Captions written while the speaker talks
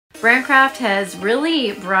BrandCraft has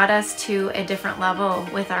really brought us to a different level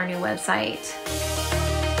with our new website.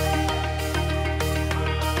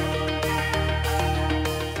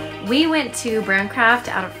 We went to BrandCraft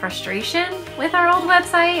out of frustration with our old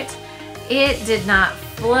website. It did not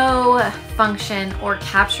flow, function, or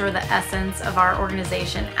capture the essence of our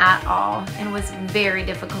organization at all and was very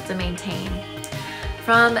difficult to maintain.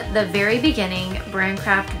 From the very beginning,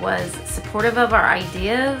 BrandCraft was supportive of our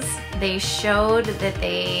ideas. They showed that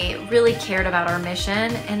they really cared about our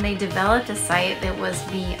mission, and they developed a site that was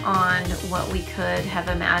beyond what we could have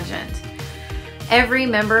imagined. Every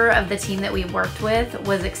member of the team that we worked with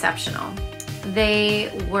was exceptional.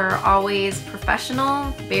 They were always professional,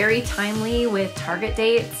 very timely with target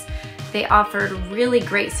dates. They offered really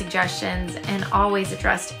great suggestions and always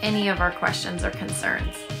addressed any of our questions or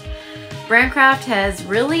concerns. BrandCraft has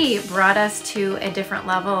really brought us to a different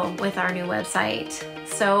level with our new website.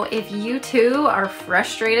 So if you too are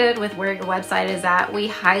frustrated with where your website is at, we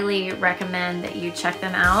highly recommend that you check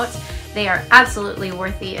them out. They are absolutely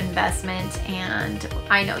worth the investment, and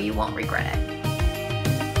I know you won't regret it.